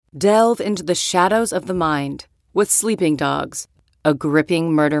Delve into the shadows of the mind with Sleeping Dogs, a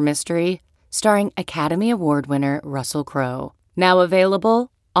gripping murder mystery starring Academy Award winner Russell Crowe. Now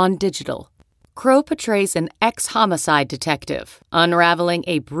available on digital. Crowe portrays an ex-homicide detective unraveling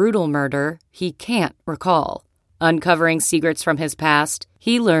a brutal murder he can't recall. Uncovering secrets from his past,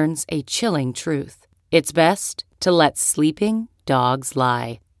 he learns a chilling truth. It's best to let sleeping dogs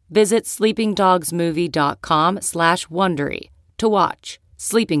lie. Visit sleepingdogsmovie.com/Wondery to watch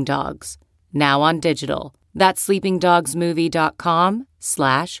Sleeping Dogs, now on digital. That's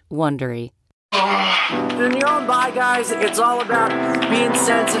sleepingdogsmovie.com/Wondery. In your own bye, guys, it's all about being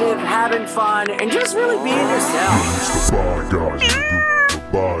sensitive, having fun, and just really being yourself. It's the bye guys, the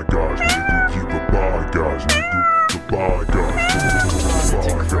bye guys, keep the bye guys, the bye guys, the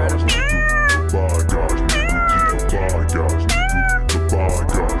bye guys, the bye guys, keep the bye guys, the bye guys, the bye guys, keep the bye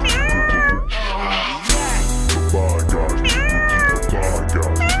guys, the bye guys.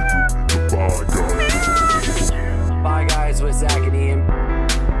 Bye, guys, with Zach and Ian.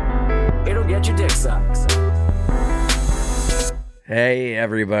 It'll get your dick sucked. Hey,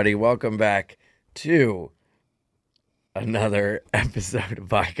 everybody. Welcome back to another episode of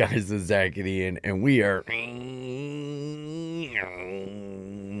Bye Guys with Zach and Ian. And we are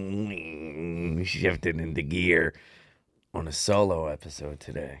shifting into gear on a solo episode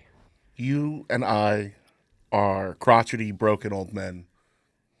today. You and I are crotchety, broken old men.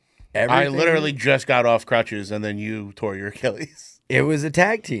 Everything, I literally just got off crutches, and then you tore your Achilles. It was a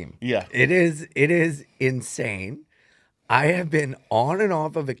tag team. Yeah. It is insane. I have been on and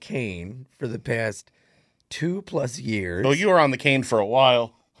off of a cane for the past 2+ years. Oh, you were on the cane for a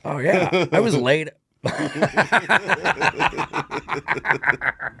while. Oh, yeah. I was late.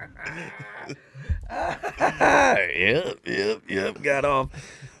 Yep. Got off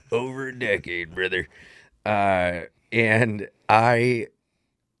over a decade, brother. And I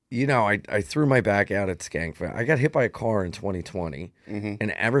threw my back out at Skankfest. I got hit by a car in 2020. Mm-hmm.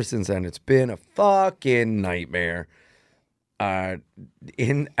 And ever since then, it's been a fucking nightmare. At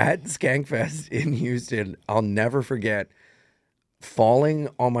Skankfest in Houston, I'll never forget falling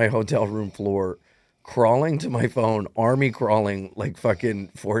on my hotel room floor, crawling to my phone, army crawling like fucking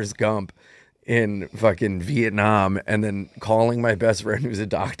Forrest Gump in fucking Vietnam, and then calling my best friend who's a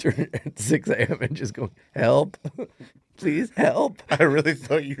doctor at 6 a.m. and just going, help, please help. I really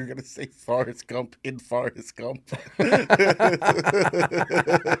thought you were going to say Forrest Gump in Forrest Gump. I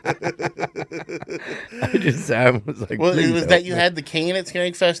was like, well, it was that you me. had the cane at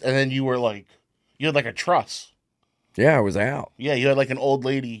Skankfest, and then you had like a truss. Yeah, I was out. Yeah, you had like an old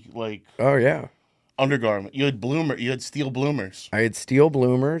lady, like, Oh, yeah. undergarment. You had steel bloomers. I had steel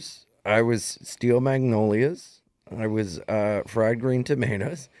bloomers. I was steel magnolias. I was fried green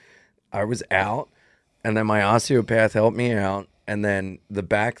tomatoes. I was out. And then my osteopath helped me out. And then the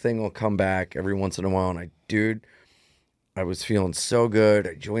back thing will come back every once in a while. And I was feeling so good.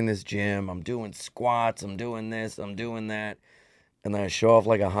 I joined this gym. I'm doing squats. I'm doing this. I'm doing that. And then I show off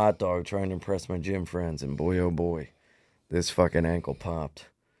like a hot dog trying to impress my gym friends. And boy, oh boy, this fucking ankle popped.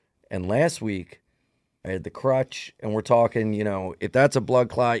 And last week, I had the crutch. And we're talking, if that's a blood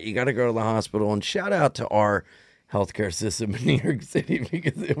clot, you got to go to the hospital. And shout out to our healthcare system in New York City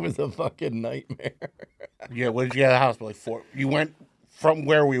because it was a fucking nightmare. Yeah, what did you get at the hospital for? You went from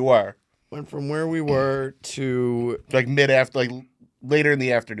where we were. Went from where we were to Like later in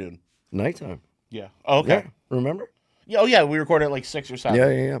the afternoon. nighttime. Yeah. Oh, okay. Yeah, remember? Yeah. Oh, yeah. We recorded at like 6 or 7.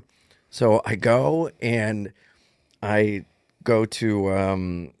 Yeah. So I go and I go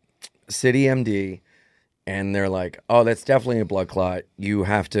to City MD, and they're like, "Oh, that's definitely a blood clot. You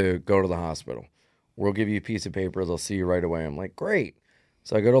have to go to the hospital. We'll give you a piece of paper. They'll see you right away." I'm like, "Great."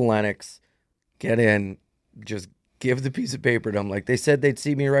 So I go to Lennox, get in, just give the piece of paper to him. Like, they said they'd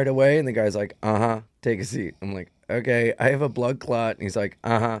see me right away, and the guy's like, take a seat. I'm like, "Okay, I have a blood clot." And he's like,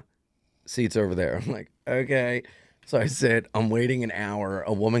 seat's over there. I'm like, "Okay." So I sit, I'm waiting an hour.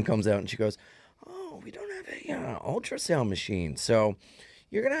 A woman comes out and she goes, "Oh, we don't have a ultrasound machine. So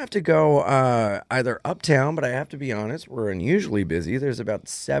you're going to have to go either uptown," but I have to be honest, we're unusually busy. There's about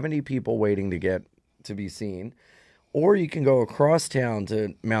 70 people waiting to get to be seen. Or you can go across town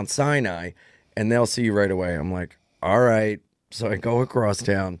to Mount Sinai and they'll see you right away. I'm like, all right. So I go across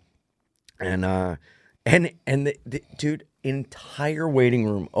town and the dude, entire waiting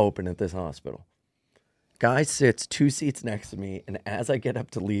room open at this hospital. Guy sits 2 seats next to me, and as I get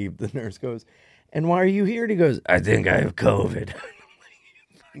up to leave, the nurse goes, "And why are you here?" And he goes, "I think I have COVID."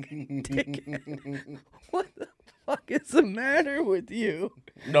 Fucking dickhead. What the fuck is the matter with you?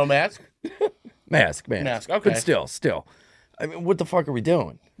 No mask? Mask. Mask, okay. But still. I mean, what the fuck are we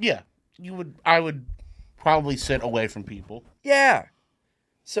doing? Yeah. I would probably sit away from people. Yeah.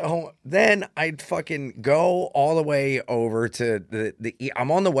 So then I'd fucking go all the way over to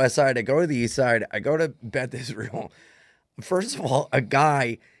I'm on the west side. I go to the east side. I go to Beth Israel. First of all, a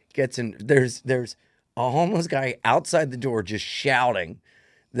guy gets in. There's a homeless guy outside the door just shouting.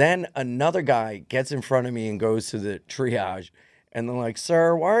 Then another guy gets in front of me and goes to the triage. And they're like,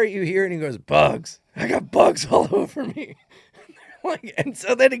 "Sir, why are you here?" And he goes, "Bugs. I got bugs all over me." Like, and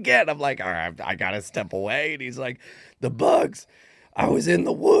so then again, I'm like, "All right, I gotta step away." And he's like, "The bugs. I was in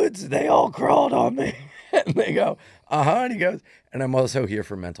the woods. They all crawled on me." And they go, "Uh-huh." And he goes, "And I'm also here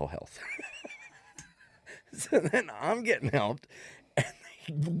for mental health." So then I'm getting helped. And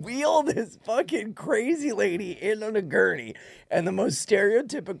they wheel this fucking crazy lady in on a gurney. And the most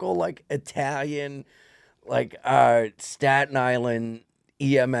stereotypical, like, Italian, like, Staten Island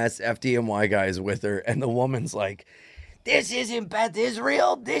EMS FDNY guys with her. And the woman's like, "This isn't Beth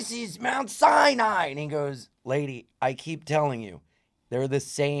Israel. This is Mount Sinai." And he goes, "Lady, I keep telling you, they're the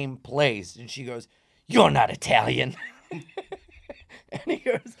same place." And she goes, "You're not Italian." And he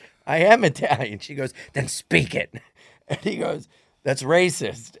goes, "I am Italian." She goes, "Then speak it." And he goes, "That's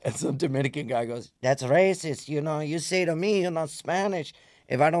racist." And some Dominican guy goes, "That's racist. You know, you say to me, you're not Spanish.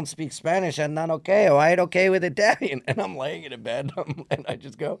 If I don't speak Spanish, I'm not okay. Or I ain't okay with Italian." And I'm laying in a bed and I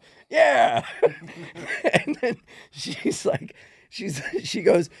just go, "Yeah." And then she's like, she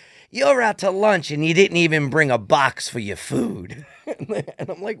goes, "You're out to lunch and you didn't even bring a box for your food." And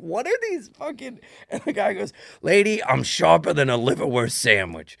I'm like, "What are these fucking..." And the guy goes, "Lady, I'm sharper than a liverwurst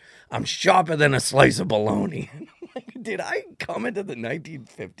sandwich. I'm sharper than a slice of bologna." And I'm like, did I come into the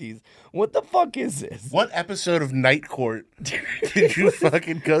 1950s? What the fuck is this? What episode of Night Court did you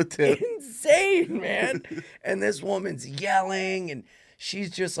fucking go to? Insane, man. And this woman's yelling and she's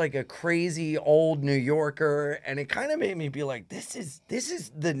just like a crazy old New Yorker. And it kind of made me be like, this is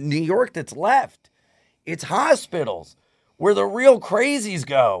the New York that's left. It's hospitals where the real crazies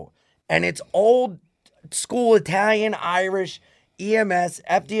go. And it's old school Italian, Irish, EMS,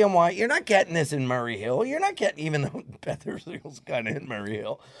 FDNY. You're not getting this in Murray Hill. You're not getting, even though Beth Israel's kind of in Murray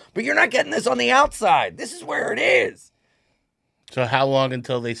Hill, but you're not getting this on the outside. This is where it is. So how long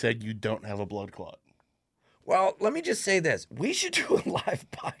until they said you don't have a blood clot? Well, let me just say this. We should do a live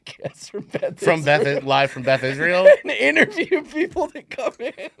podcast from Beth Israel. Live from Beth Israel? And interview people that come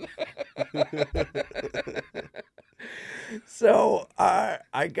in. So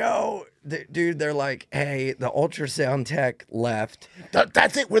I go, dude, they're like, "Hey, the ultrasound tech left.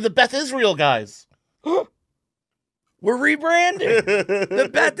 That's it. We're the Beth Israel guys. We're rebranding. The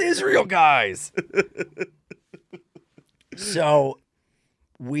Beth Israel guys." So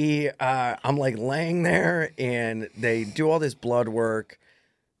I'm like laying there and they do all this blood work.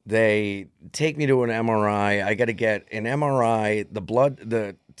 They take me to an MRI. I got to get an MRI, the blood,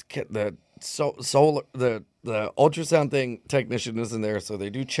 the ultrasound thing technician isn't there. So they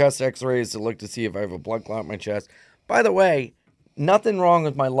do chest x-rays to look to see if I have a blood clot in my chest. By the way, nothing wrong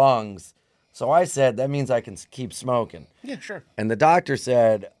with my lungs. So I said, that means I can keep smoking. Yeah, sure. And the doctor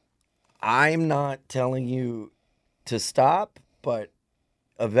said, "I'm not telling you to stop, but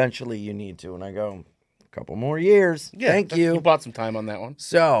eventually you need to." And I go, "A couple more years." Yeah, Thank you. You bought some time on that one.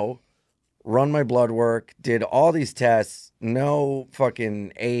 So, run my blood work, did all these tests, no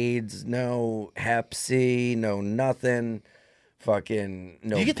fucking AIDS, no Hep C, no nothing, fucking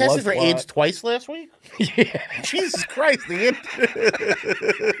no. Did you get blood tested for clot. AIDS twice last week? Yeah. Jesus Christ, the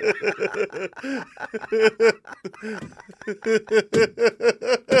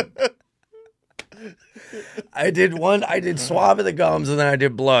I did swab of the gums and then I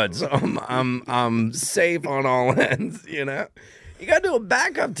did blood. So I'm safe on all ends, you know? You gotta do a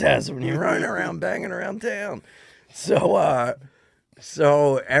backup test when you're running around banging around town. So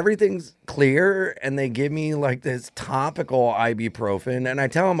everything's clear and they give me like this topical ibuprofen and I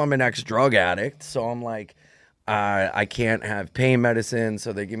tell them I'm an ex-drug addict. So I'm like, I can't have pain medicine.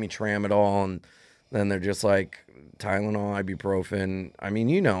 So they give me tramadol and then they're just like, Tylenol, ibuprofen. I mean,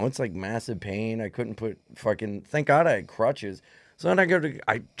 you know, it's like massive pain. I couldn't put fucking, thank God I had crutches. So then I go to,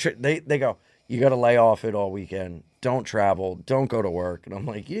 they go, "You got to lay off it all weekend. Don't travel. Don't go to work." And I'm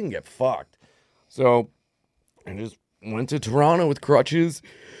like, "You can get fucked." So I just went to Toronto with crutches.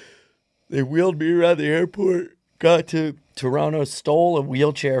 They wheeled me around the airport, got to Toronto, stole a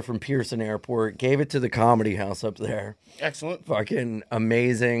wheelchair from Pearson Airport, gave it to the Comedy House up there. Excellent. Fucking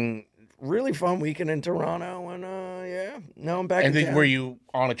amazing. Really fun weekend in Toronto, and yeah, now I'm back And in then town. were you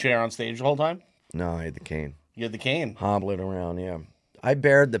on a chair on stage the whole time? No, I had the cane. You had the cane. Hobbling around, yeah. I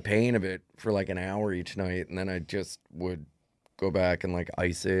bared the pain of it for like an hour each night, and then I just would go back and like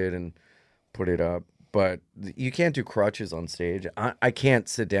ice it and put it up. But you can't do crutches on stage. I can't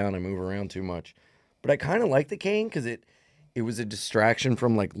sit down and move around too much. But I kind of like the cane because it it was a distraction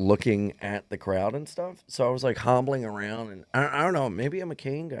from like looking at the crowd and stuff. So I was like hobbling around, and I don't know. Maybe I'm a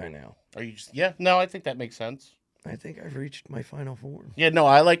cane guy now. Are you just, yeah, no, I think that makes sense. I think I've reached my final form. Yeah, no,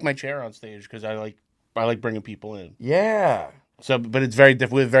 I like my chair on stage because I like bringing people in. Yeah. So, but it's very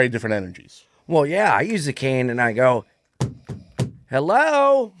different with very different energies. Well, yeah, I use a cane and I go,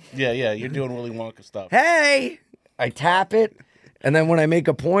 hello, Yeah, you're doing Willy Wonka stuff. hey. I tap it, and then when I make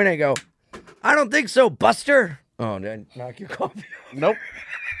a point, I go, I don't think so, Buster. Oh, did I knock your coffee off? Nope.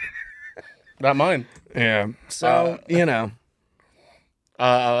 Not mine. Yeah. So, you know.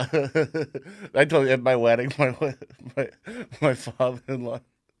 I told you at my wedding, my father-in-law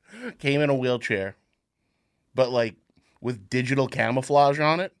came in a wheelchair, but like with digital camouflage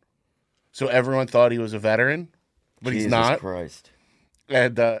on it, so everyone thought he was a veteran, but Jesus he's not. Christ.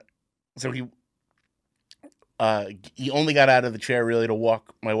 And so he only got out of the chair really to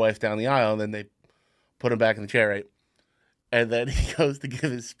walk my wife down the aisle, and then they put him back in the chair, right? And then he goes to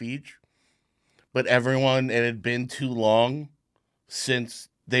give his speech, but it had been too long since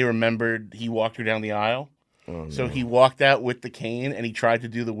they remembered he walked her down the aisle. Oh, no. So he walked out with the cane, and he tried to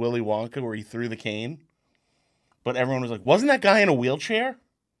do the Willy Wonka where he threw the cane. But everyone was like, wasn't that guy in a wheelchair?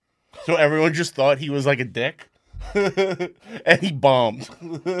 So everyone just thought he was like a dick. And he bombed.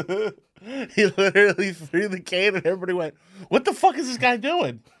 He literally threw the cane, and everybody went, what the fuck is this guy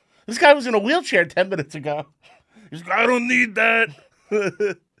doing? This guy was in a wheelchair 10 minutes ago. He's like, I don't need that.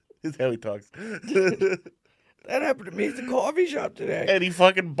 That's how he talks. That happened to me at the coffee shop today. And he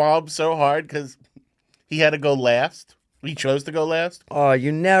fucking bombed so hard because he had to go last. He chose to go last. Oh,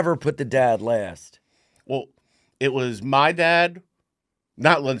 you never put the dad last. Well, it was my dad.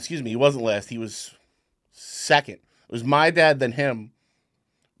 He wasn't last. He was second. It was my dad, then him.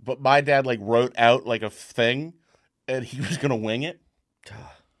 But my dad, like, wrote out, like, a thing, and he was going to wing it.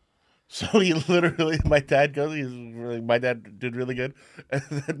 So he literally, my dad did really good. And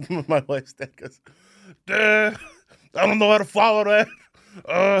then my wife's dad goes, Dad, I don't know how to follow that.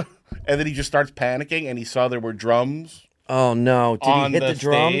 And then he just starts panicking, and he saw there were drums. Oh, no. Did he hit the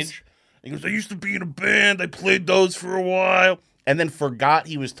drums? Stage. He goes, I used to be in a band. I played those for a while. And then forgot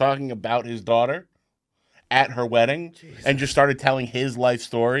he was talking about his daughter at her wedding. Jesus. And just started telling his life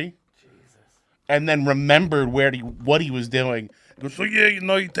story. Jesus. And then remembered what he was doing. He goes, so yeah,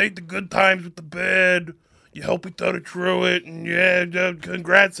 you take the good times with the band. You help each other through it. And yeah,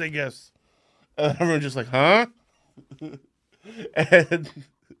 congrats, I guess. And everyone's just like, huh? And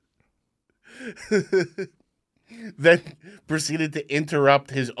then proceeded to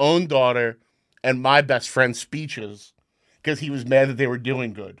interrupt his own daughter and my best friend's speeches because he was mad that they were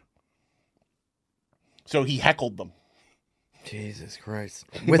doing good. So he heckled them. Jesus Christ.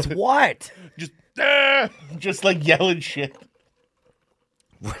 With what? Just like yelling shit.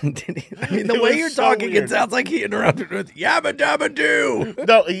 The way you're so talking, weird. It sounds like he interrupted with yabba dabba doo.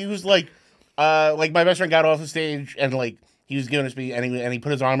 No, he was like my best friend got off the stage and like he was giving a speech and he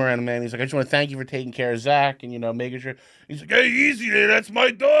put his arm around him and he's like, I just want to thank you for taking care of Zach and making sure. He's like, hey, easy there, that's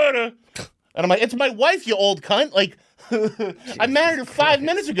my daughter. And I'm like, it's my wife, you old cunt. Like, I married her 5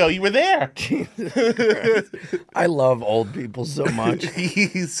 minutes ago. You were there. I love old people so much.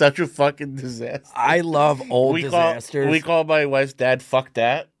 He's such a fucking disaster. I love old disasters. We call my wife's dad fuck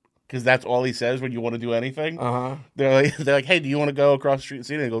that because that's all he says when you want to do anything. Uh-huh. They're like, hey, do you want to go across the street and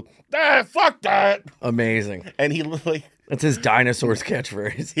see it? And he goes, fuck that. Amazing. And he like... That's his dinosaur's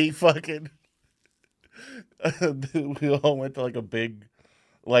catchphrase. He fucking... we all went to like a big...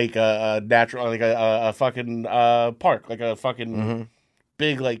 like a natural, like a fucking park, like a fucking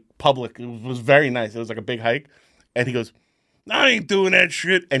big, like public. It was very nice. It was like a big hike. And he goes, I ain't doing that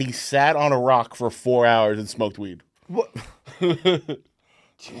shit. And he sat on a rock for 4 hours and smoked weed. What?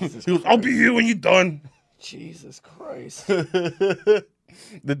 Jesus he goes, I'll be here when you're done. Jesus Christ. The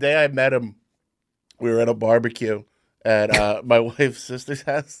day I met him, we were at a barbecue at my wife's sister's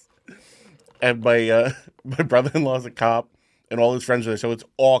house. And my brother-in-law's a cop. And all his friends are there, so it's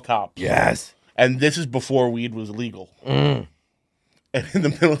all cops. Yes. And this is before weed was legal. Mm. And in the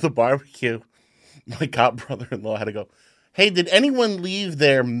middle of the barbecue, my cop brother-in-law had to go, hey, did anyone leave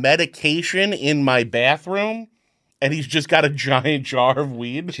their medication in my bathroom? And he's just got a giant jar of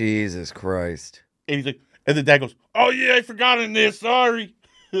weed. Jesus Christ. And he's like, and the dad goes, oh yeah, I forgot in there, sorry.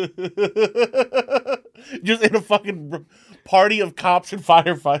 Just in a fucking party of cops and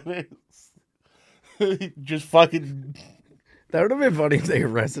firefighters. Just fucking... That would have been funny if they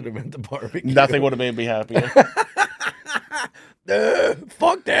arrested him at the barbecue. Nothing would have made me happier.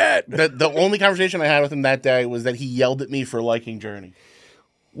 Fuck that. The only conversation I had with him that day was that he yelled at me for liking Journey.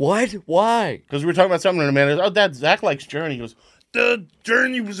 What? Why? Because we were talking about something, and the man goes, oh, Dad, Zach likes Journey. He goes,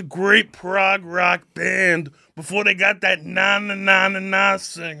 Journey was a great prog rock band, before they got that na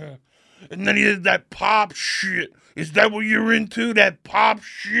singer. And then he did that pop shit. Is that what you're into? That pop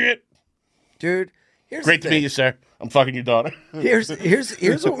shit? Dude, here's Great the to thing. meet you, sir. I'm fucking your daughter. Here's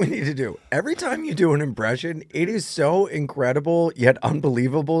what we need to do. Every time you do an impression, it is so incredible yet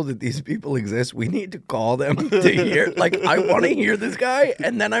unbelievable that these people exist. We need to call them to hear. Like, I want to hear this guy,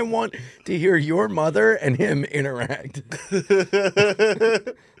 and then I want to hear your mother and him interact.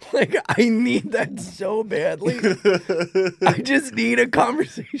 Like, I need that so badly. I just need a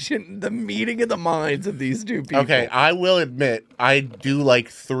conversation, the meeting of the minds of these two people. Okay, I will admit, I do like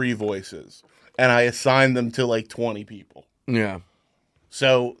 3 voices, and I assign them to like 20 people. Yeah.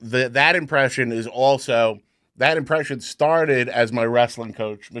 So that impression is also, that impression started as my wrestling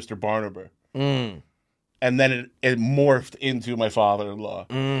coach, Mr. Barnaber. Mm. And then it morphed into my father-in-law.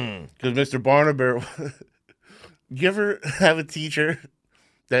 Because Mr. Barnaber, you ever have a teacher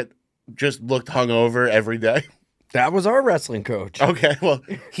that just looked hungover every day? That was our wrestling coach. Okay, well,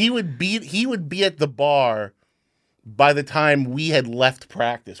 he would be at the bar by the time we had left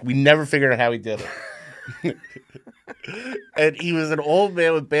practice. We never figured out how he did it. And he was an old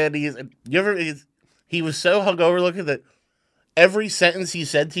man with bad knees. And he was so hungover looking that every sentence he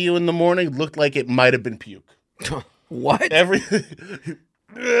said to you in the morning looked like it might have been puke. What?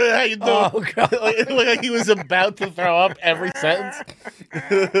 How you doing? Oh, God. It looked like he was about to throw up every sentence.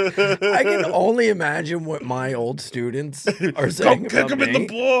 I can only imagine what my old students are saying Go kick about him in me. the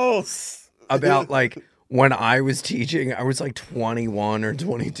balls. About like when I was teaching, I was like 21 or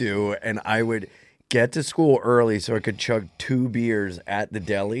 22, and I would get to school early so I could chug 2 beers at the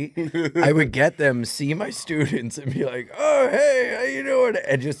deli. I would get them, see my students, and be like, "Oh, hey, how you doing?"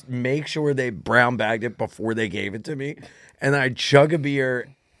 And just make sure they brown bagged it before they gave it to me. And then I'd chug a beer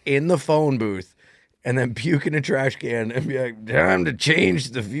in the phone booth and then puke in a trash can and be like, "Time to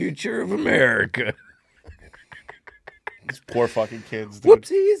change the future of America." These poor fucking kids, dude.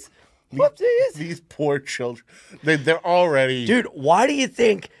 Whoopsies. Whoopsies. These poor children. They're already... Dude, why do you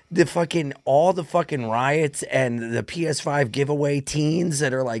think all the fucking riots and the PS5 giveaway teens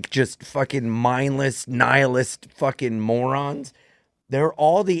that are like just fucking mindless, nihilist fucking morons, they're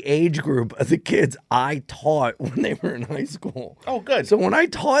all the age group of the kids I taught when they were in high school. Oh, good. So when I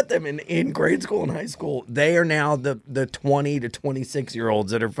taught them in grade school and high school, they are now the 20 to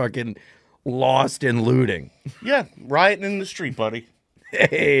 26-year-olds that are fucking lost in looting. Yeah, rioting in the street, buddy.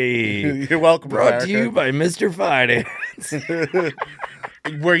 Hey. You're welcome, Brought America. to you by Mr. Finance.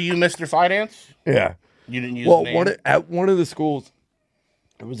 Were you Mr. Finance? Yeah. You didn't use Well, the name? at one of the schools,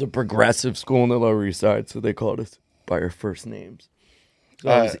 it was a progressive school on the Lower East Side, so they called us by our first names. So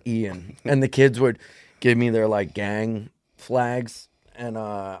I was Ian, and the kids would give me their like gang flags, and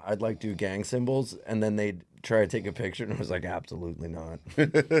I'd like do gang symbols, and then they'd try to take a picture, and I was like, absolutely not.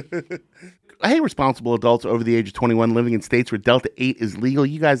 Hey, responsible adults over the age of 21 living in states where Delta 8 is legal.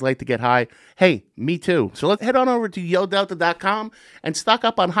 You guys like to get high. Hey, me too. So let's head on over to yodelta.com and stock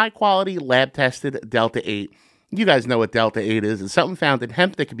up on high-quality, lab-tested Delta 8. You guys know what Delta 8 is. It's something found in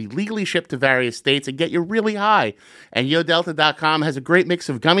hemp that can be legally shipped to various states and get you really high. And yodelta.com has a great mix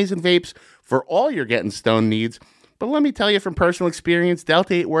of gummies and vapes for all your getting stoned needs. But let me tell you from personal experience,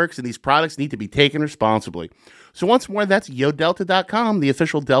 Delta 8 works and these products need to be taken responsibly. So once more, that's yodelta.com, the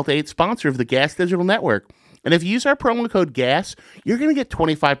official Delta 8 sponsor of the Gas Digital Network. And if you use our promo code GAS, you're going to get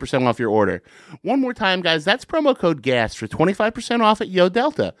 25% off your order. One more time, guys, that's promo code GAS for 25% off at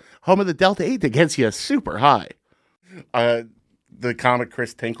YoDelta, home of the Delta 8 that gets you super high. The comic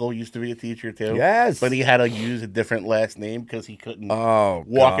Chris Tinkle used to be a teacher too. Yes. But he had to use a different last name because he couldn't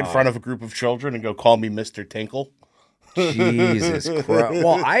walk in front of a group of children and go, "Call me Mr. Tinkle." Jesus Christ.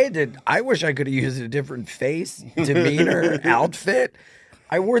 Well, I wish I could have used a different face, demeanor, outfit.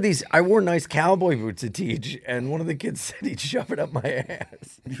 I wore nice cowboy boots to teach, and one of the kids said he'd shove it up my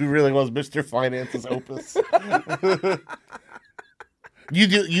ass. You really was Mr. Finance's opus.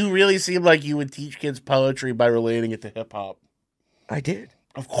 You really seem like you would teach kids poetry by relating it to hip hop. I did.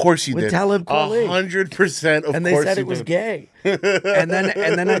 Of course you With did. Talib Kweli. 100%. Of And they course said you it was did. gay. and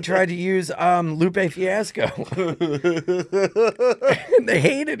then I tried to use Lupe Fiasco. And they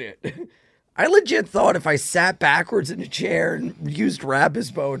hated it. I legit thought if I sat backwards in a chair and used rap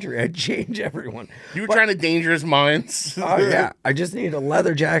as poetry, I'd change everyone. You were trying to dangerous minds. Oh yeah. I just need a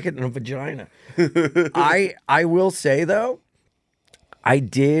leather jacket and a vagina. I will say though, I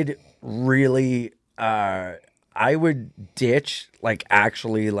did really I would ditch like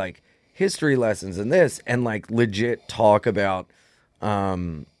actually like history lessons in this and like legit talk about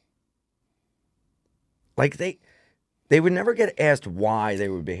like they would never get asked why they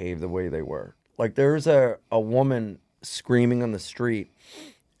would behave the way they were. Like there's a woman screaming on the street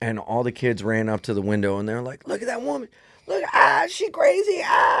and all the kids ran up to the window and they're like, "Look at that woman! Look, she crazy,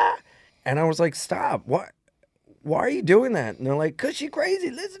 And I was like, "Stop! What? Why are you doing that?" And they're like, "'Cause she crazy.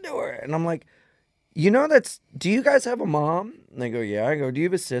 Listen to her." And I'm like, do you guys have a mom? And they go, "Yeah." I go, "Do you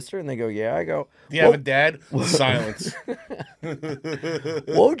have a sister?" And they go, "Yeah." I go, Do you have a dad? Silence.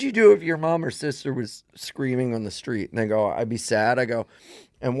 "What would you do if your mom or sister was screaming on the street?" And they go, "I'd be sad." I go,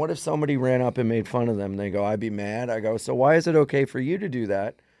 "And what if somebody ran up and made fun of them?" And they go, "I'd be mad." I go, "So why is it okay for you to do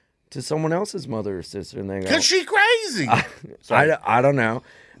that to someone else's mother or sister?" And they go, Because she crazy. I don't know.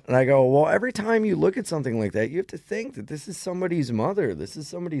 And I go, "Well, every time you look at something like that, you have to think that this is somebody's mother. This is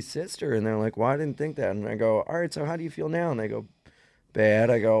somebody's sister." And they're like, "Well, I didn't think that." And I go, "All right, so how do you feel now?" And they go, "Bad."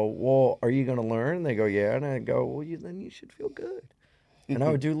 I go, "Well, are you going to learn?" And they go, "Yeah." And I go, "Well, then you should feel good." And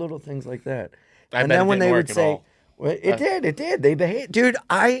I would do little things like that. I And bet then it when didn't they work would at say, all. well, it did. They behaved. Dude,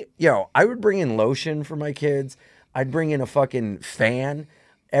 I would bring in lotion for my kids. I'd bring in a fucking fan.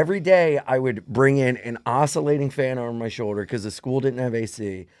 Every day I would bring in an oscillating fan on my shoulder because the school didn't have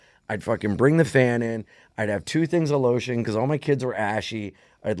AC. I'd fucking bring the fan in. I'd have 2 things of lotion because all my kids were ashy.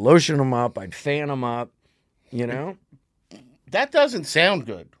 I'd lotion them up. I'd fan them up, you know? That doesn't sound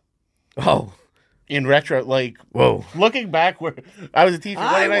good. Oh, In retro, like, whoa. looking back where I was a teacher,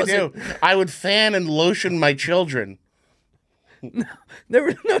 what I did I do? I would fan and lotion my children. There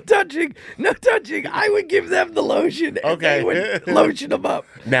was no touching. I would give them the lotion and they Okay. would lotion them up.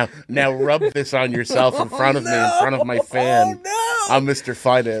 Now rub this on yourself in front of me, in front of my fan. Oh, no. I'm Mr.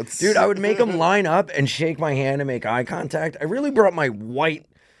 Finance. Dude, I would make them line up and shake my hand and make eye contact. I really brought my white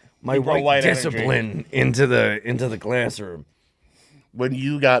white discipline into the classroom. When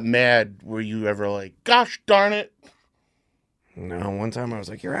you got mad, were you ever like, gosh darn it? No, one time I was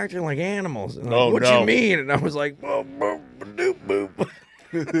like, "You're acting like animals." And like, Oh, what no. you mean? And I was like, "Boop, boop, doop, boop."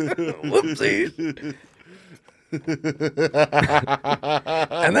 Whoopsies.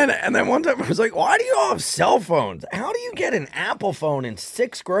 and then one time I was like, "Why do you all have cell phones? How do you get an Apple phone in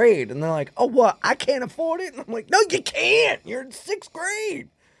 6th grade?" And they're like, "Oh, what? I can't afford it." And I'm like, "No, you can't. You're in 6th grade."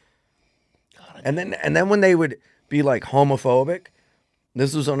 And then when they would be like homophobic,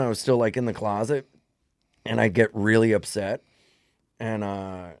 this was when I was still like in the closet, and I'd get really upset and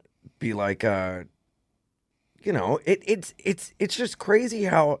be like, it's just crazy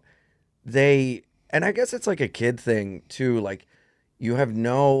how they, and I guess it's like a kid thing too. Like, you have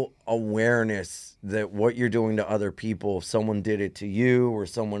no awareness that what you're doing to other people, if someone did it to you or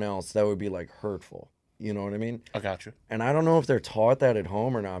someone else, that would be like hurtful. You know what I mean? I got you. And I don't know if they're taught that at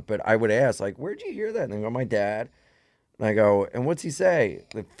home or not, but I would ask, like, "Where'd you hear that?" And they go, "My dad." And I go, "And what's he say?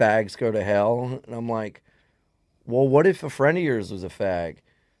 The fags go to hell?" And I'm like, "Well, what if a friend of yours was a fag?"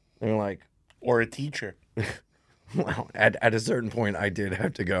 And they're like, Or a teacher. well, at a certain point, I did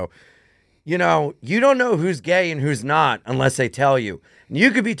have to go, "You don't know who's gay and who's not unless they tell you. And you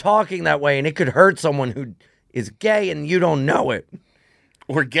could be talking that way and it could hurt someone who is gay and you don't know it."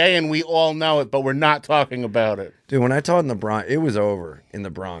 We're gay and we all know it, but we're not talking about it. Dude, when I taught in the Bronx, it was over in the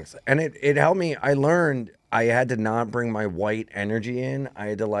Bronx. And it helped me. I learned I had to not bring my white energy in. I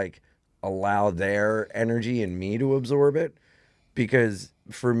had to like allow their energy and me to absorb it. Because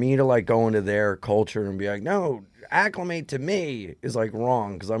for me to like go into their culture and be like, "No, acclimate to me," is like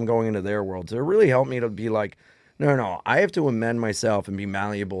wrong because I'm going into their world. So it really helped me to be like, no, I have to amend myself and be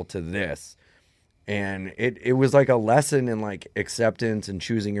malleable to this. And it was like a lesson in like acceptance and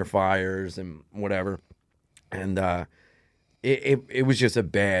choosing your fires and whatever. And it was just a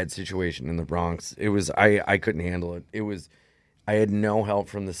bad situation in the Bronx. It was I couldn't handle it. I had no help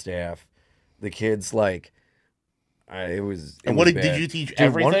from the staff. The kids like it was. And was did bad. you teach Dude,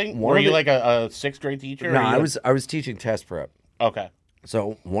 everything? one Were of you the- like a 6th grade teacher? No, or you I was teaching test prep. Okay.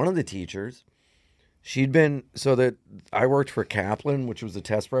 So one of the teachers, she'd been, so that I worked for Kaplan, which was a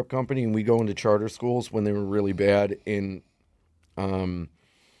test prep company, and we go into charter schools when they were really bad in, what's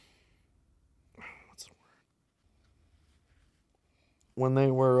the word? When they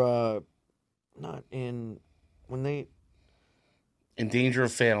were, not in, when they, In danger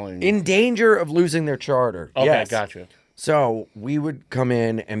of failing. in danger of losing their charter. Okay, Yes. gotcha. So we would come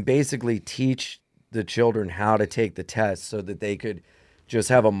in and basically teach the children how to take the test so that they could just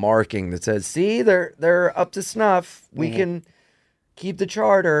have a marking that says, "See, they're up to snuff. We can keep the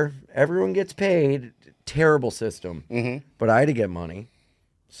charter. Everyone gets paid." Terrible system. But I had to get money.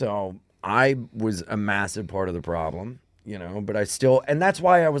 So I was a massive part of the problem, but I still, and that's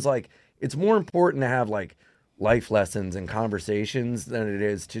why I was like, it's more important to have like life lessons and conversations than it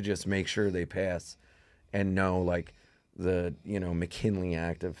is to just make sure they pass and know like the, McKinley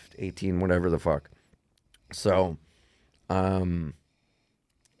Act of 18, whatever the fuck. So,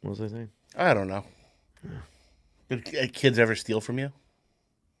 what was I saying? I don't know. Did kids ever steal from you?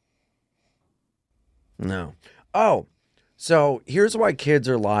 No. Oh, so here's why kids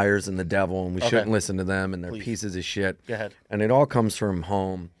are liars and the devil, and we shouldn't listen to them, and they're pieces of shit. Go ahead. And it all comes from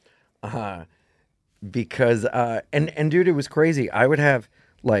home. Because and dude, it was crazy. I would have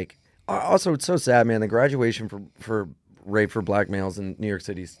like also it's so sad, man. The graduation for rape for black males in New York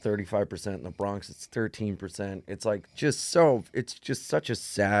City is 35%. In the Bronx, it's 13%. It's like it's just such a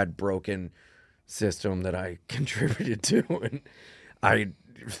sad, broken system that I contributed to, and I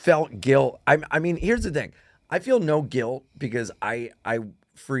felt guilt. I mean, here's the thing. I feel no guilt because I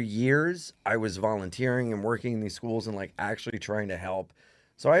for years I was volunteering and working in these schools and like actually trying to help.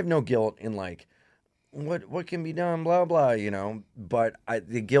 So I have no guilt in like what can be done, blah blah, you know. But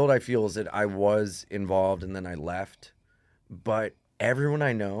the guilt I feel is that I was involved and then I left. But everyone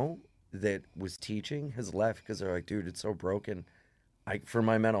I know that was teaching has left because they're like, dude, it's so broken. For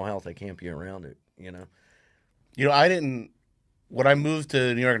my mental health, I can't be around it, you know. You know, I didn't. When I moved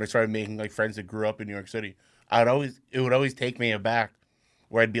to New York and I started making like friends that grew up in New York City, it would always take me aback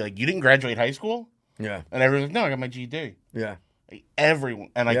where I'd be like, "You didn't graduate high school?" Yeah. And everyone's like, "No, I got my GED." Yeah. Like, everyone,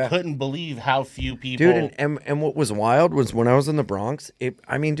 and I couldn't believe how few people. Dude, and what was wild was when I was in the Bronx. It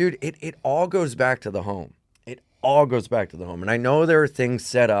all goes back to the home. It all goes back to the home. And I know there are things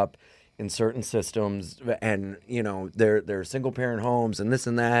set up in certain systems, and you know there are single parent homes and this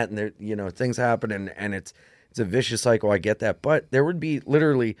and that, and there things happen, and it's a vicious cycle. I get that, but there would be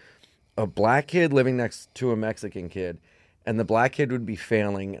literally a black kid living next to a Mexican kid, and the black kid would be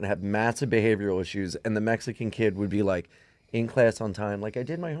failing and have massive behavioral issues, and the Mexican kid would be like in class on time, like I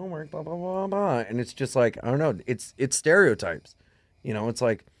did my homework, blah blah blah blah, and it's just like I don't know, it's stereotypes, you know. It's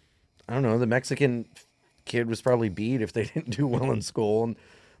like I don't know, the Mexican kid was probably beat if they didn't do well in school, and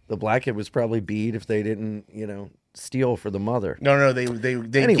the black kid was probably beat if they didn't, steal for the mother. No, they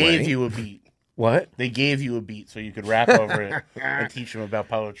anyway. Gave you a beat. What? They gave you a beat so you could rap over it and teach them about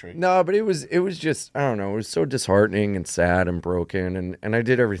poetry. No, but it was just I don't know. It was so disheartening and sad and broken, and I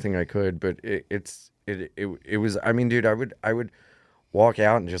did everything I could, but it was. I mean, dude, I would walk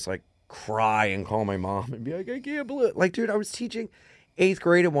out and just like cry and call my mom and be like, I can't believe it. Like, dude, I was teaching 8th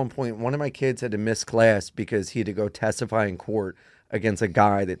grade at one point. One of my kids had to miss class because he had to go testify in court against a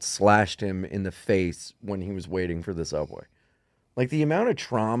guy that slashed him in the face when he was waiting for the subway. Like, the amount of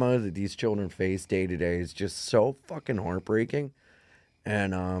trauma that these children face day to day is just so fucking heartbreaking.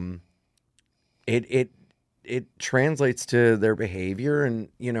 And it translates to their behavior. And,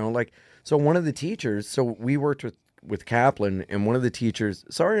 like, so one of the teachers, so we worked with Kaplan, and one of the teachers,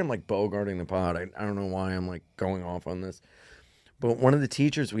 sorry I'm like bogarting the pod. I don't know why I'm like going off on this. But one of the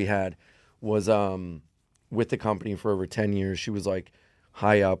teachers we had was with the company for over 10 years. She was like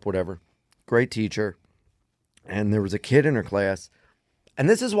high up, whatever. Great teacher. And there was a kid in her class. And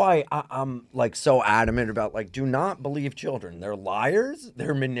this is why I'm like so adamant about like, do not believe children. They're liars.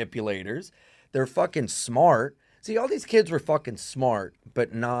 They're manipulators. They're fucking smart. See, all these kids were fucking smart,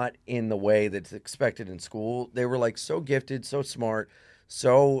 but not in the way that's expected in school. They were like so gifted, so smart,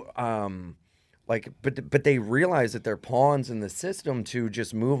 so but they realize that they're pawns in the system to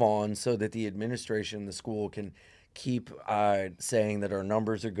just move on so that the administration, the school can keep saying that our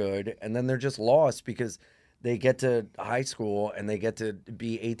numbers are good. And then they're just lost because they get to high school and they get to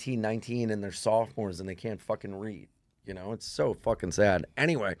be 18, 19 and they're sophomores and they can't fucking read. It's so fucking sad.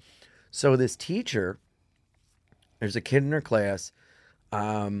 Anyway, so this teacher, there's a kid in her class,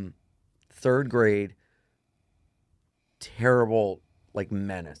 3rd grade, terrible, like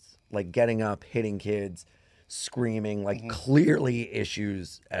menace, like getting up, hitting kids, screaming, like clearly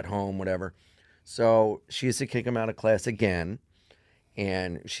issues at home, whatever. So she has to kick him out of class again.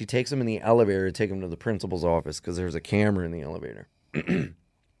 And she takes him in the elevator to take him to the principal's office because there's a camera in the elevator.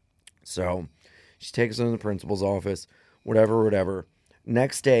 So she takes him to the principal's office, whatever.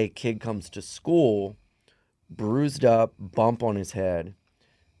 Next day, kid comes to school, bruised up, bump on his head,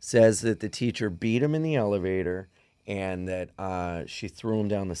 says that the teacher beat him in the elevator and that she threw him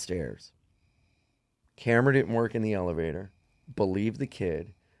down the stairs. Camera didn't work in the elevator. Believe the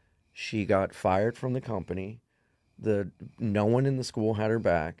kid. She got fired from the company. No one in the school had her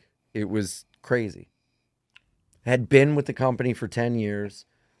back. It was crazy. Had been with the company for 10 years,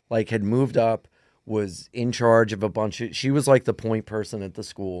 like had moved up, was in charge of a bunch of, she was like the point person at the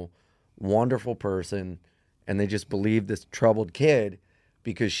school, wonderful person, and they just believed this troubled kid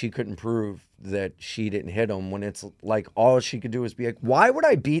because she couldn't prove that she didn't hit him, when it's like all she could do is be like, why would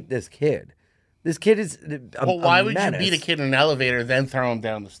I beat this kid? This kid is why would you beat a kid in an elevator then throw him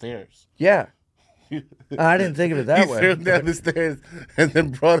down the stairs? Yeah. I didn't think of it that He way. threw him down the stairs and then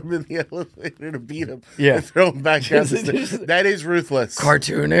brought him in the elevator to beat him. Yeah. And throw him back down the stairs. That is ruthless.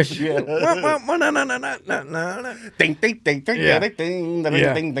 Cartoonish. Yeah. Ding, ding, ding, ding, Yeah. ding, ding,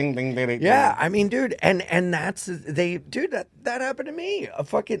 Yeah. ding, ding, ding, ding, ding. Yeah, I mean, dude, and that's that happened to me.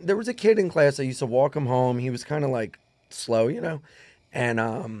 There was a kid in class. I used to walk him home. He was kind of like slow,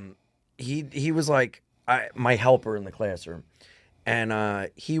 and he was like my helper in the classroom, and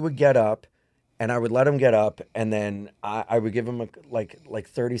he would get up, and I would let him get up, and then I would give him like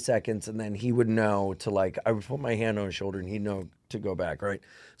 30 seconds, and then he would know to I would put my hand on his shoulder, and he'd know to go back, right?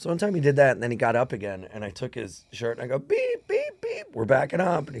 So one time he did that, and then he got up again, and I took his shirt, and I go, beep, beep, beep, we're backing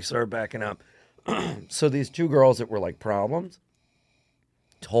up, and he started backing up. So these two girls that were like problems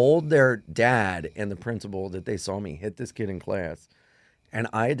told their dad and the principal that they saw me hit this kid in class, and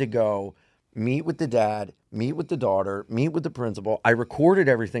I had to go meet with the dad, meet with the daughter, meet with the principal. I recorded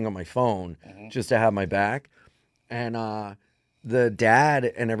everything on my phone just to have my back. And the dad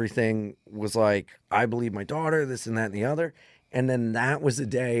and everything was like, I believe my daughter, this and that and the other. And then that was the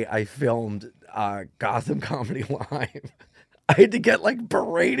day I filmed Gotham Comedy Live. I had to get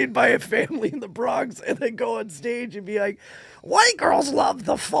berated by a family in the Bronx and then go on stage and be like, white girls love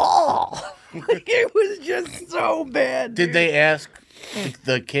the fall. It was just so bad. Did dude. they ask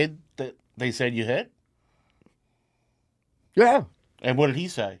the kid that they said you hit? Yeah. And what did he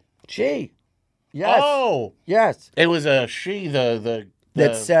say? She. Yes. Oh, Yes. it was a she. The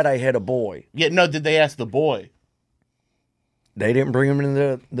That said I hit a boy. yeah. No, did they ask the boy? They didn't bring him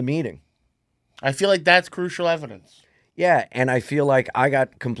into the meeting. I feel like that's crucial evidence. Yeah, and I feel like I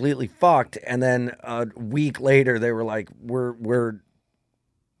got completely fucked. And then a week later, they were like, "We're,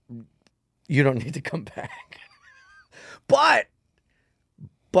 you don't need to come back." But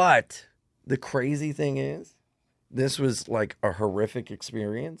the crazy thing is, this was like a horrific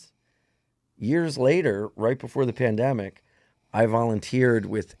experience. Years later, right before the pandemic, I volunteered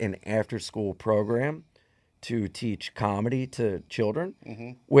with an after-school program to teach comedy to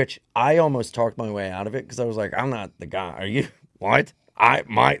children, which I almost talked my way out of it because I was like, I'm not the guy. Are you? What?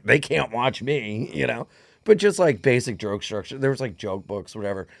 They can't watch me, But just basic joke structure. There was joke books,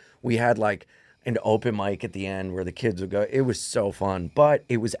 whatever. We had an open mic at the end where the kids would go. It was so fun, but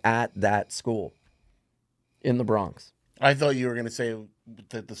it was at that school in the Bronx. I thought you were going to say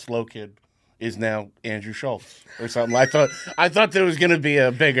that the slow kid is now Andrew Schultz or something. I thought there was going to be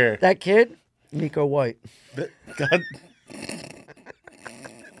a bigger. That kid, Nico White. God.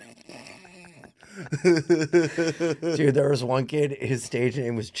 Dude, there was one kid, his stage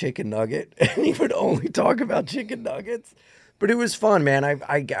name was Chicken Nugget, and he would only talk about chicken nuggets. But it was fun, man.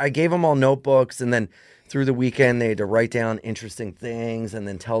 I gave them all notebooks, and then through the weekend, they had to write down interesting things and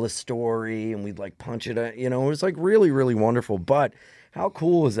then tell the story, and we'd punch it. It was really, really wonderful. But how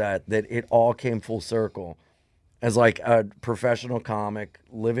cool is that it all came full circle as a professional comic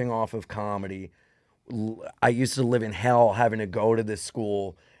living off of comedy. I used to live in hell having to go to this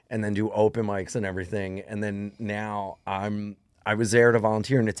school and then do open mics and everything. And then now I was there to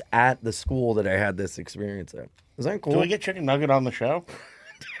volunteer, and it's at the school that I had this experience at. Is that cool? Can we get Chicken Nugget on the show?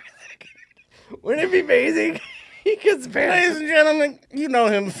 Wouldn't it be amazing? He gets pants. Ladies and gentlemen, you know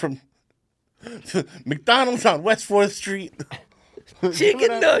him from McDonald's on West 4th Street.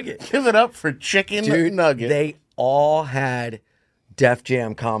 Chicken Nugget. Give it up for Chicken Dude, Nugget. they all had Def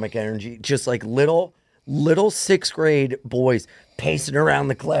Jam comic energy. Just little 6th grade boys pacing around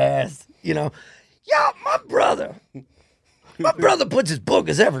the class. Yeah, my brother puts his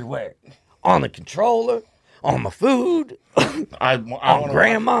boogers everywhere. On the controller, on my food, on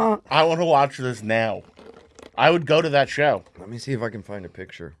grandma. I want to watch this now. I would go to that show. Let me see if I can find a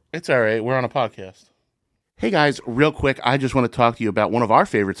picture. It's all right. We're on a podcast. Hey guys, real quick, I just want to talk to you about one of our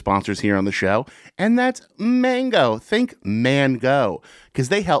favorite sponsors here on the show, and that's Mango. Think Mango, because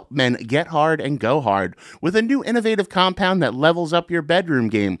they help men get hard and go hard with a new innovative compound that levels up your bedroom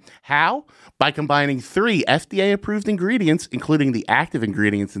game. How? By combining 3 FDA-approved ingredients, including the active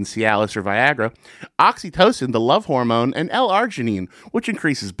ingredients in Cialis or Viagra, oxytocin, the love hormone, and L-arginine, which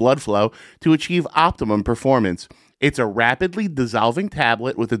increases blood flow to achieve optimum performance. It's a rapidly dissolving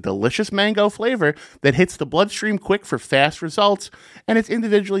tablet with a delicious mango flavor that hits the bloodstream quick for fast results, and it's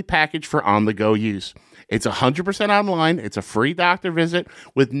individually packaged for on-the-go use. It's 100% online. It's a free doctor visit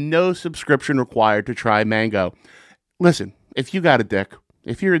with no subscription required to try Mango. Listen, if you got a dick,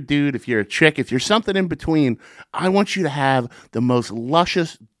 if you're a dude, if you're a chick, if you're something in between, I want you to have the most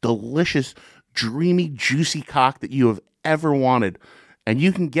luscious, delicious, dreamy, juicy cock that you have ever wanted. And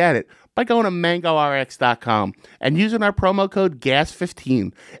you can get it by going to MangoRx.com and using our promo code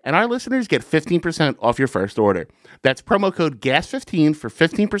GAS15. And our listeners get 15% off your first order. That's promo code GAS15 for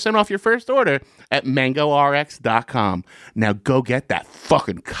 15% off your first order at MangoRx.com. Now go get that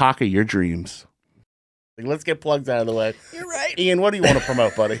fucking cock of your dreams. Let's get plugs out of the way. You're right. Ian, what do you want to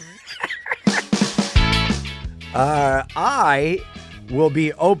promote, buddy? I will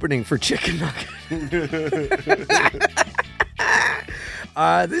be opening for Chicken Nugget.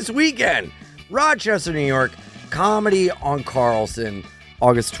 This weekend, Rochester, New York, Comedy on Carlson,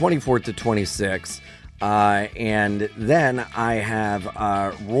 August 24th to 26th. And then I have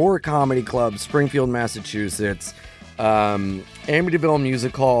Roar Comedy Club, Springfield, Massachusetts, Amityville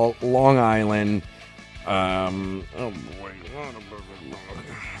Music Hall, Long Island,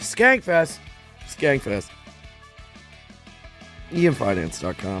 Skankfest,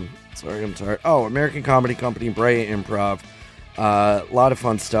 IanFinance.com. Sorry, I'm tired. Oh, American Comedy Company, Brea Improv. A lot of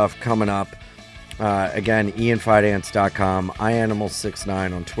fun stuff coming up. Again, IanFinance.com,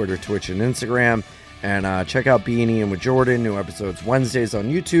 iAnimal69 on Twitter, Twitch, and Instagram. And check out B and Ian with Jordan. New episodes Wednesdays on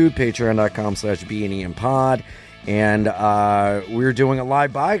YouTube, patreon.com/BandIanPod. And we're doing a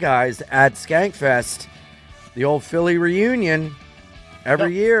live Bye Guys at Skankfest, the old Philly reunion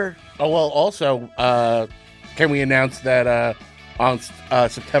every year. Oh, well, also, can we announce that on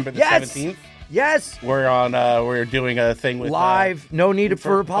September the 17th? Yes. We're doing a thing with live, no need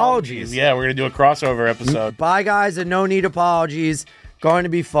for apologies. Yeah, we're going to do a crossover episode. Bye Guys and No Need Apologies. Going to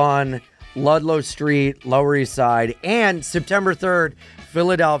be fun. Ludlow Street, Lower East Side, and September 3rd,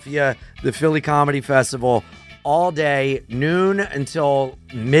 Philadelphia, the Philly Comedy Festival, all day, noon until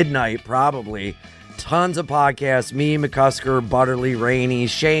midnight, probably. Tons of podcasts, me, McCusker, Butterly, Rainey,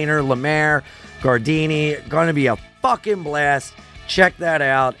 Shaner, Lemaire, Gardini. Going to be a fucking blast. Check that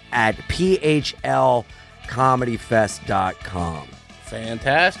out at phlcomedyfest.com.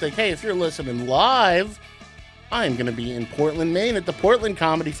 Fantastic. Hey, if you're listening live, I'm going to be in Portland, Maine at the Portland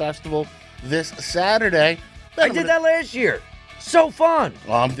Comedy Festival this Saturday. I did that last year. So fun.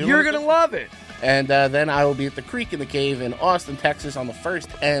 Well, You're going to love it. And then I will be at the Creek in the Cave in Austin, Texas on the 1st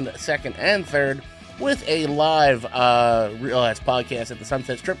and 2nd and 3rd with a live Real Ass podcast at the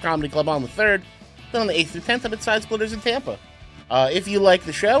Sunset Strip Comedy Club on the 3rd. Then on the 8th through 10th, I'm at Side Splitters in Tampa. If you like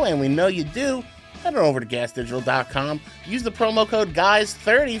the show, and we know you do, head on over to gasdigital.com. Use the promo code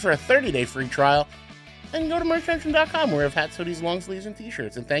GUYS30 for a 30-day free trial. And go to merchmention.com where we have hats, hoodies, long sleeves, and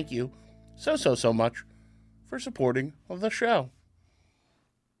t-shirts. And thank you so much for supporting the show.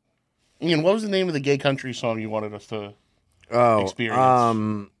 Ian, what was the name of the gay country song you wanted us to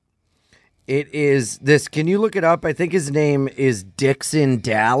experience? It is this. Can you look it up? I think his name is Dixon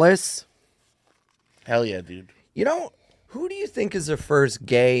Dallas. Hell yeah, dude. You know, who do you think is the first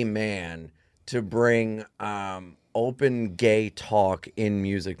gay man to bring open gay talk in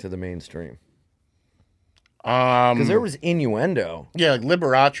music to the mainstream? Because there was innuendo. Yeah, like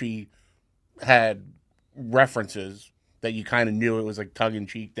Liberace had references that you kind of knew it was like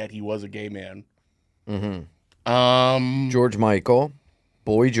tongue-in-cheek that he was a gay man. Mm-hmm. George Michael,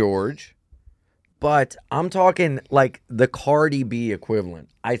 Boy George. But I'm talking like the Cardi B equivalent.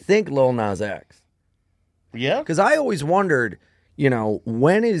 I think Lil Nas X. Yeah? Because I always wondered, you know,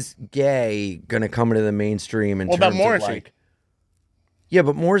 when is gay going to come into the mainstream in terms about Morrissey? Of like... Yeah,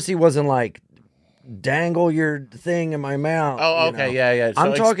 but Morrissey wasn't like, dangle your thing in my mouth. Oh, okay, know? yeah. So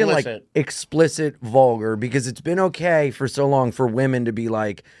I'm talking explicit. Like explicit vulgar, because it's been okay for so long for women to be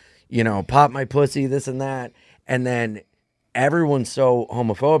like, you know, pop my pussy, this and that. And then everyone's so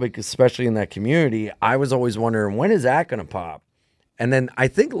homophobic, especially in that community. I was always wondering, when is that going to pop? And then I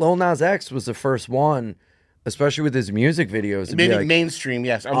think Lil Nas X was the first one, especially with his music videos. Maybe like mainstream,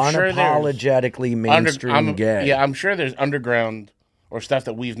 yes. I'm unapologetically mainstream gay. Yeah, I'm sure there's underground or stuff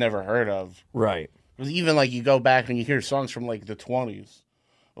that we've never heard of. Right. Because even like you go back and you hear songs from like the 20s,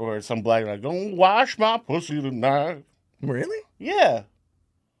 or some black like, "Don't wash my pussy tonight." Really? Yeah.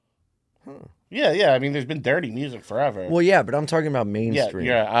 Huh. Yeah. I mean, there's been dirty music forever. Well, yeah, but I'm talking about mainstream.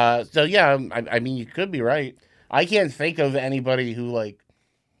 Yeah. I mean, you could be right. I can't think of anybody who like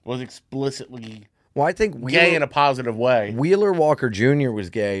was explicitly I think gay in a positive way. Wheeler Walker Jr. was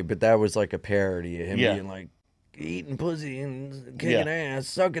gay, but that was like a parody of him being like, eating pussy and kicking ass,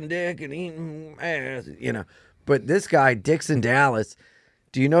 sucking dick and eating ass, you know. But this guy, Dixon Dallas,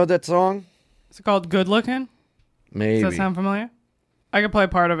 do you know that song? Is it called Good Looking? Maybe. Does that sound familiar? I could play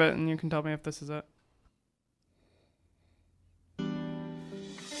part of it and you can tell me if this is it.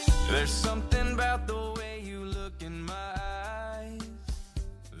 There's something about the way you look in my eyes.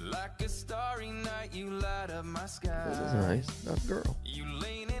 Like a starry night, you light up my sky. This is nice. That girl. You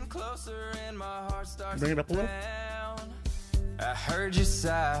lean in closer and my heart starts Bring it up a little. down. I heard you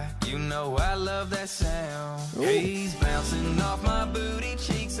sigh, you know I love that sound. He's bouncing off my booty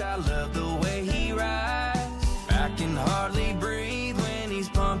cheeks, I love the way he rides. I can hardly breathe when he's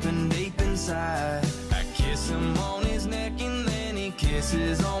pumping deep inside. I kiss him on his neck and then he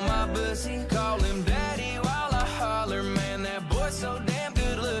kisses on my pussy. Call him daddy while I holler, man, that boy's so damn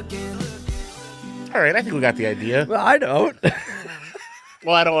good looking. All right, I think we got the idea. Well, I don't.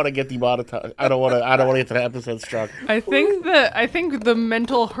 Well, I don't want to get demonetized. I don't want to get to the episode struck. I think the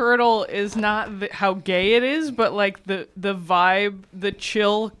mental hurdle is not how gay it is, but like the vibe, the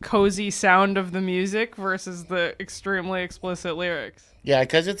chill, cozy sound of the music versus the extremely explicit lyrics. Yeah,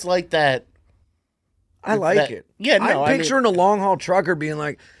 because it's like that. I like it. Yeah, no, I'm picturing a long haul trucker being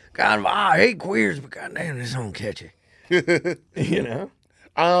like, God, I hate queers, but goddamn, this don't catch it. You know?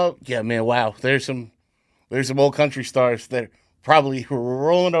 Yeah, man. Wow. There's some old country stars that are probably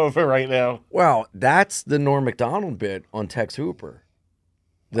rolling over right now. Well, that's the Norm Macdonald bit on Tex Hooper.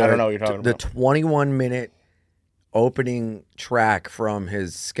 I don't know what you're talking the about. The 21-minute opening track from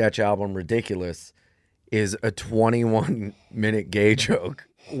his sketch album Ridiculous is a 21-minute gay joke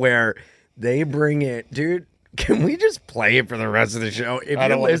where they bring it, dude. Can we just play it for the rest of the show? If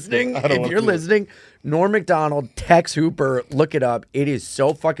you're listening, Norm Macdonald, Tex Hooper, look it up. It is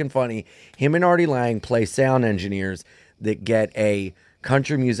so fucking funny. Him and Artie Lang play sound engineers that get a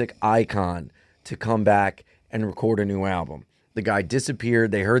country music icon to come back and record a new album. The guy disappeared.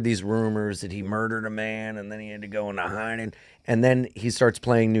 They heard these rumors that he murdered a man and then he had to go into hiding. And then he starts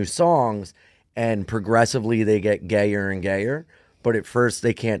playing new songs and progressively they get gayer and gayer. But at first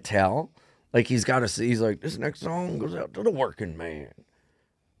they can't tell. Like he's like, this next song goes out to the working man.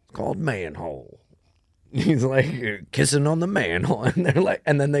 It's called Manhole. He's like kissing on the manhole. And they're like,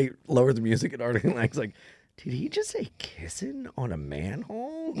 and then they lower the music and Artie Lang's like, did he just say kissing on a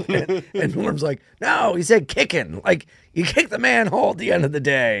manhole? And Norm's like, no, he said kicking. Like, you kick the manhole at the end of the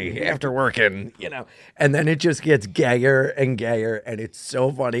day after working, you know. And then it just gets gayer and gayer, and it's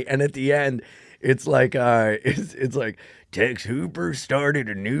so funny. And at the end, it's like, it's like, Tex Hooper started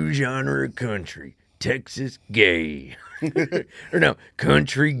a new genre of country, Texas gay. Or no,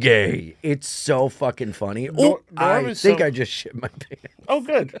 country gay. It's so fucking funny. I think I just shit my pants. Oh,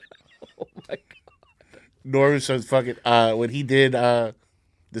 good. Oh, my God. Norm was so fucking when he did the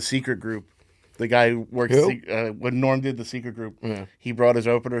secret group, the guy who worked when Norm did the secret group, he brought his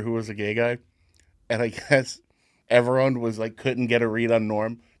opener who was a gay guy, and I guess everyone was like couldn't get a read on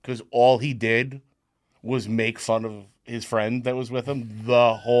Norm because all he did was make fun of his friend that was with him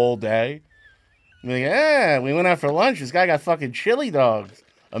the whole day. Like, we went out for lunch. This guy got fucking chili dogs.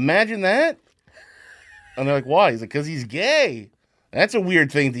 Imagine that. And they're like, why? He's like, because he's gay. That's a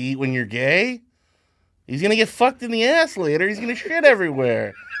weird thing to eat when you're gay. He's going to get fucked in the ass later. He's going to shit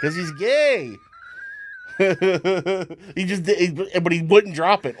everywhere because he's gay. But he wouldn't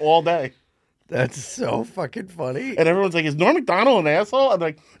drop it all day. That's so fucking funny. And everyone's like, is Norm Macdonald an asshole? I'm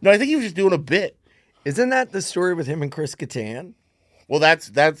like, no, I think he was just doing a bit. Isn't that the story with him and Chris Kattan? Well,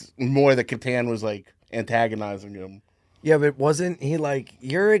 that's more that Kattan was like antagonizing him. Yeah, but wasn't he like,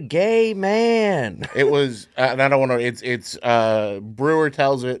 you're a gay man? It was, and I don't want to, it's Brewer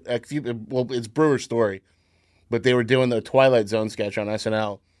tells it, it's Brewer's story, but they were doing the Twilight Zone sketch on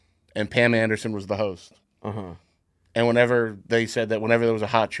SNL, and Pam Anderson was the host. Uh-huh. And whenever they said that whenever there was a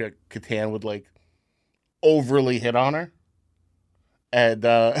hot chick, Kattan would like overly hit on her. And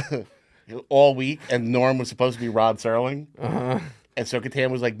all week, and Norm was supposed to be Rod Serling. Uh-huh. And so Kattan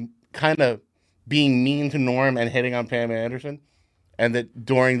was like kind of being mean to Norm and hitting on Pam Anderson, and that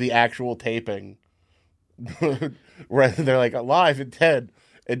during the actual taping, where they're like live at TED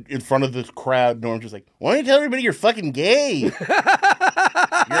in front of this crowd, Norm's just like, "Why don't you tell everybody you're fucking gay? You're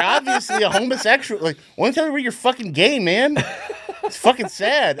obviously a homosexual. Like, why don't you tell everybody you're fucking gay, man? It's fucking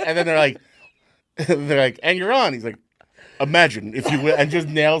sad." And then they're like, "And you're on." He's like, "Imagine if you will," and just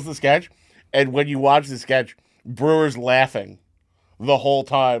nails the sketch. And when you watch the sketch, Brewer's laughing the whole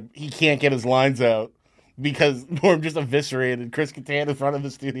time. He can't get his lines out because Norm just eviscerated Chris Kattan in front of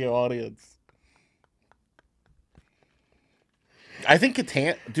the studio audience. I think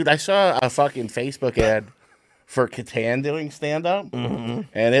Kattan, dude, I saw a fucking Facebook ad for Kattan doing stand-up, and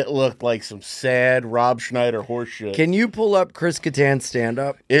it looked like some sad Rob Schneider horseshit. Can you pull up Chris Kattan's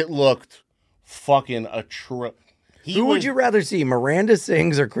stand-up? It looked fucking atrocious. Who would you rather see, Miranda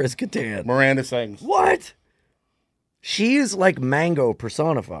Sings or Chris Kattan? Miranda Sings. What? She's like Mango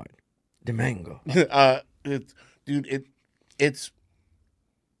personified. The Mango. It's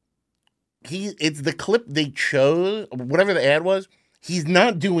the clip they chose, whatever the ad was. He's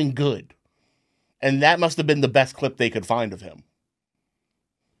not doing good, and that must have been the best clip they could find of him.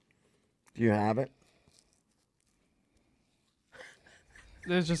 Do you have it?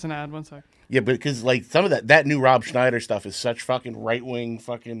 There's just an ad. 1 sec. Yeah, but because like some of that new Rob Schneider stuff is such fucking right wing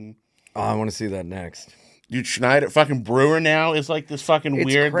fucking. Oh, I want to see that next. Dude, Schneider, fucking Brewer now is like this fucking It's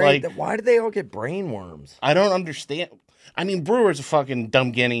weird great. like. Why do they all get brain worms? I don't understand. I mean, Brewer's a fucking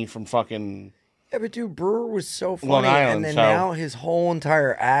dumb guinea from fucking. Yeah, but dude, Brewer was so funny, Long Island, and then so- now his whole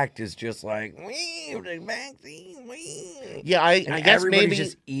entire act is just like, wee, the vaccine, wee. Yeah, I And guess everybody's maybe.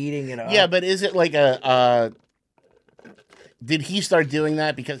 just eating it up. Yeah, but is it like a? Did he start doing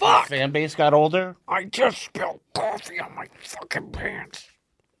that because his fan base got older? I just spilled coffee on my fucking pants.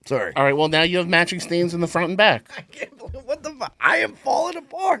 Sorry. All right, well now you have matching stains in the front and back. I can't believe what the fuck. I am falling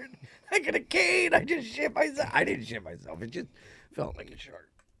apart. I got a cane. I just shit myself. I didn't shit myself. It just felt like a shark.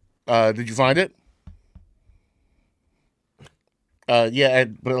 Did you find it? Yeah,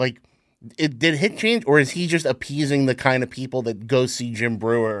 but like, did Hit change, or is he just appeasing the kind of people that go see Jim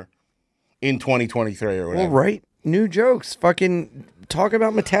Brewer in 2023 or whatever? Well, right. New jokes. Fucking talk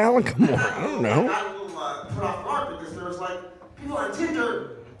about Metallica more. I don't know. I got a little put off guard because there was like people on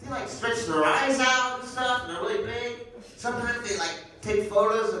Tinder, they like stretch their eyes out and stuff, and they're really big. Sometimes they like take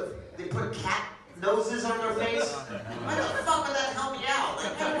photos of, they put cat noses on their face. Why the fuck would that help me out?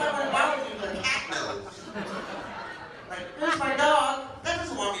 Like, why would you put a cat nose? Like, there's my dog. That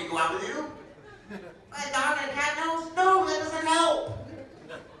doesn't want me to go out with you. My dog and a cat nose? No, that doesn't help.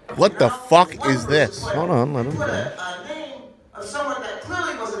 What the fuck is this? Hold on, let him Put go. a name of someone that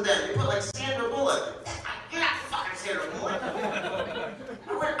clearly wasn't them. They put like Sandra Bullock. You're not fucking Sandra Bullock.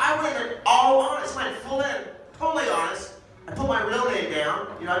 I went in all honest, went full in, totally honest. I put my real name down.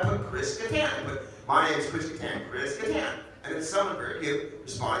 You know, I put Chris Kattan. I put, my name is Chris Kattan, Chris Kattan. And then someone very cute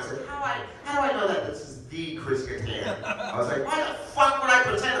responded and said, how do I know that this is the Chris Kattan? I was like, why the fuck would I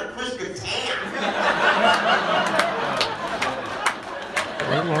pretend I'm Chris Kattan?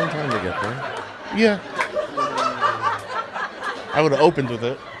 A long time to get there. Yeah. I would have opened with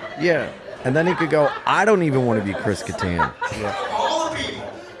it. Yeah. And then he could go, I don't even want to be Chris Kattan. All the people.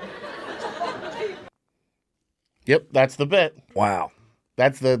 Yep, that's the bit. Wow.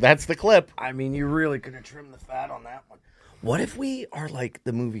 That's the clip. I mean, you really could have trimmed the fat on that one. What if we are like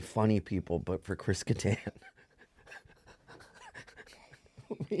the movie Funny People, but for Chris Kattan?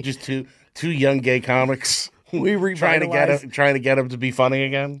 Just two young gay comics We trying revitalized. to get him to be funny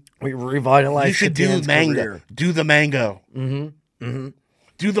again. We revitalized. You should do Kattan's mango. career. Do the mango.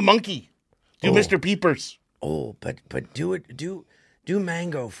 Do the monkey. Do Oh. Mr. Peepers. Oh, but do it. Do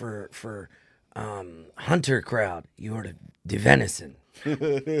mango for hunter crowd. You are the venison.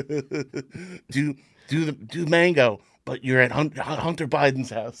 Do mango, but you're at Hunter Biden's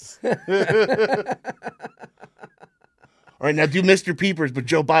house. All right, now do Mr. Peepers, but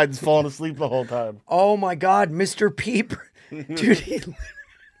Joe Biden's falling asleep the whole time. Oh my God, Mr. Peeper, dude,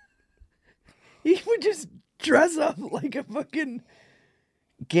 he would just dress up like a fucking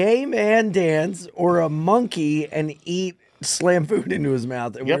gay man dance or a monkey and slam food into his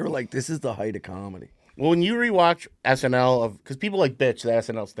mouth, and Yep. we were like, this is the height of comedy. Well, when you rewatch SNL, because people like bitch that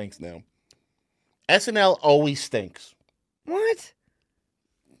SNL stinks now. SNL always stinks. What?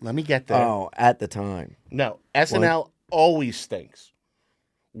 Let me get there. Oh, at the time. No, SNL always stinks.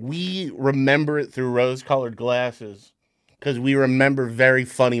 We remember it through rose-colored glasses because we remember very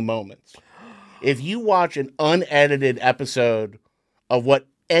funny moments. If you watch an unedited episode of what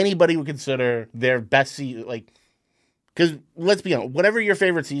anybody would consider their best season, like, because let's be honest, whatever your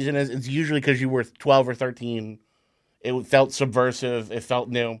favorite season is, it's usually because you were 12 or 13. It felt subversive. It felt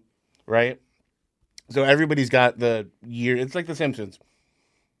new, right? So everybody's got the year. It's like The Simpsons.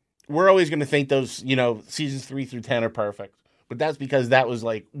 We're always going to think those, seasons 3 through 10 are perfect. But that's because that was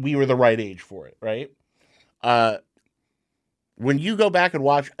like, we were the right age for it, right? When you go back and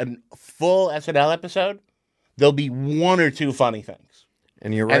watch a full SNL episode, there'll be one or two funny things.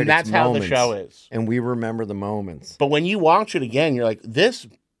 And you're right. And that's it's how moments. the show is. And we remember the moments. But when you watch it again, you're like, this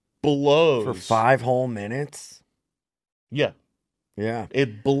blows. For 5 whole minutes? Yeah. Yeah.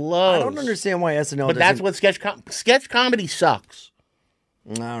 It blows. I don't understand why SNL But that's what sketch comedy sucks.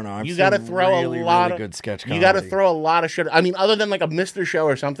 I don't know. I've You seen got to throw really, a lot really of good sketch comedy. You got to throw a lot of shit. I mean, other than like a Mr. Show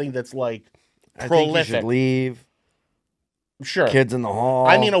or something that's like I think you prolific. should leave. Sure. Kids in the Hall.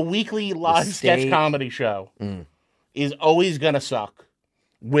 I mean, a weekly live sketch State. comedy show is always going to suck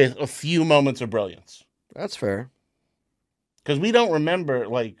with a few moments of brilliance. That's fair. Because we don't remember,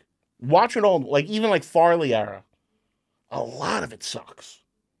 like, watch it all, like, even like Farley era, a lot of it sucks.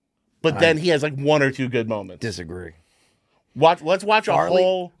 But then he has like one or two good moments. Disagree. Let's watch a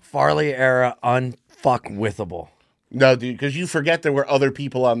whole. Farley era unfuckwithable. No, dude, because you forget there were other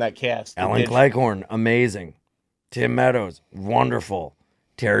people on that cast. that Ellen did- Cleghorn, amazing. Tim Meadows, wonderful.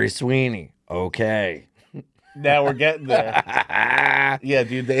 Terry Sweeney, okay. Now we're getting there. Yeah,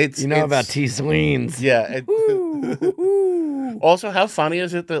 dude. It's about T Sweens. Yeah. Also, how funny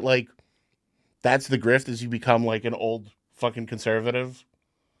is it that like that's the grift is you become like an old fucking conservative?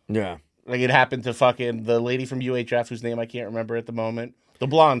 Yeah. Like it happened to fucking the lady from UHF whose name I can't remember at the moment. The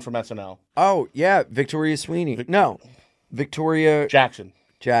blonde from SNL. Oh, yeah. Victoria Sweeney. Victoria Jackson.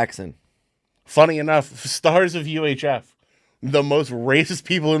 Funny enough, stars of UHF. The most racist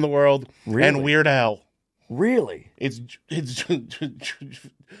people in the world. Really? And Weird Al. Really? It's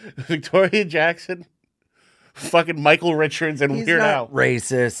Victoria Jackson, fucking Michael Richards, and He's Weird not Al.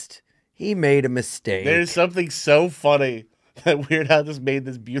 Racist. He made a mistake. There's something so funny that Weird Al just made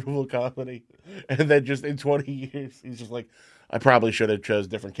this beautiful comedy, and then just in 20 years, he's just like, I probably should have chose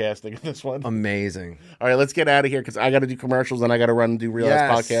different casting in this one. Amazing. All right, let's get out of here because I got to do commercials and I got to run and do Real Life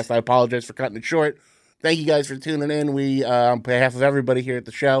Podcast. I apologize for cutting it short. Thank you guys for tuning in. We, on behalf of everybody here at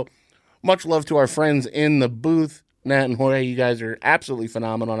the show, much love to our friends in the booth. Nat and Jorge, you guys are absolutely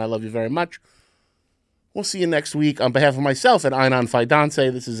phenomenal, and I love you very much. We'll see you next week. On behalf of myself and Einon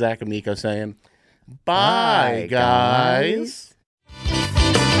Fidance, this is Zach Amico saying, bye, guys.